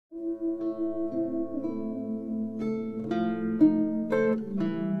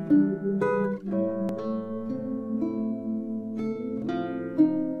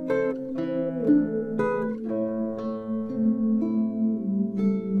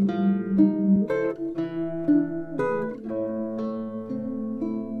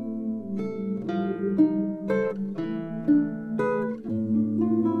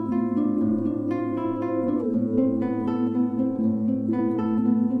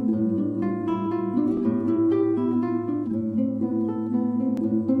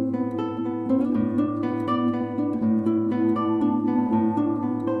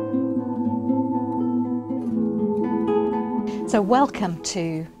So welcome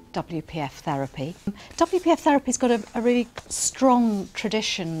to WPF Therapy. WPF Therapy's got a really strong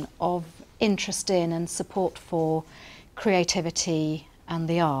tradition of interest in and support for creativity and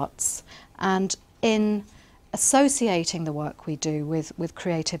the arts, and in associating the work we do with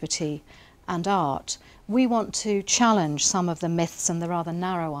creativity and art, we want to challenge some of the myths and the rather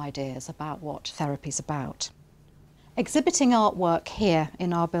narrow ideas about what therapy's about. Exhibiting artwork here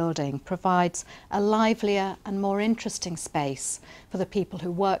in our building provides a livelier and more interesting space for the people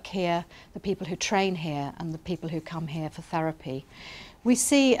who work here, the people who train here, and the people who come here for therapy. We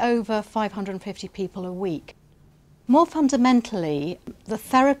see over 550 people a week. More fundamentally, the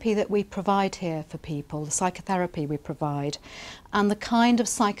therapy that we provide here for people, the psychotherapy we provide, and the kind of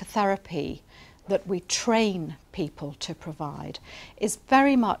psychotherapy that we train people to provide is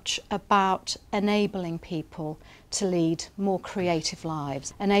very much about enabling people to lead more creative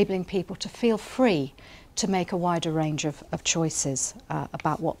lives, enabling people to feel free to make a wider range of choices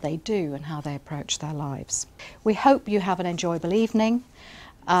about what they do and how they approach their lives. We hope you have an enjoyable evening.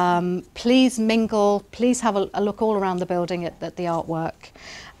 Please mingle, please have a look all around the building at the artwork,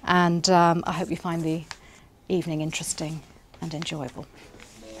 and I hope you find the evening interesting and enjoyable.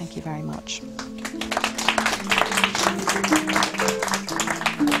 Thank you very much.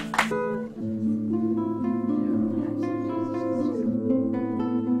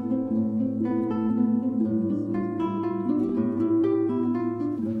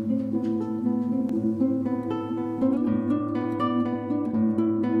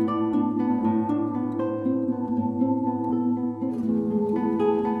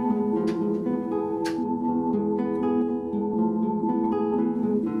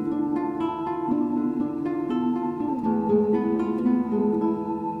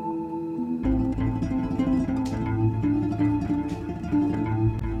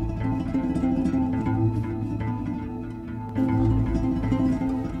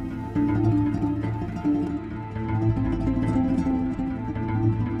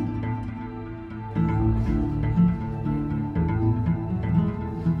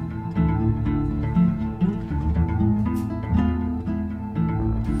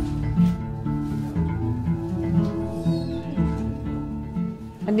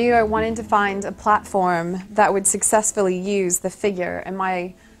 I knew I wanted to find a platform that would successfully use the figure and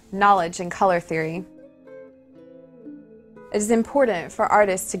my knowledge in color theory. It is important for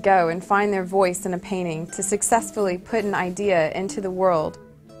artists to go and find their voice in a painting to successfully put an idea into the world.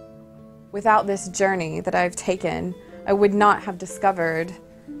 Without this journey that I've taken, I would not have discovered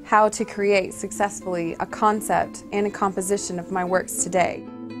how to create successfully a concept and a composition of my works today.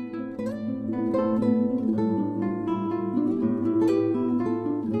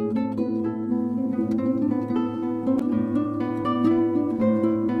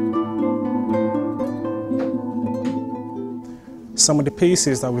 Some of the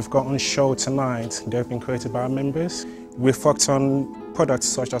pieces that we've got on show tonight, they've been created by our members. We've focused on products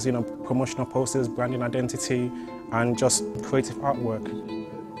such as promotional posters, branding identity, and just creative artwork.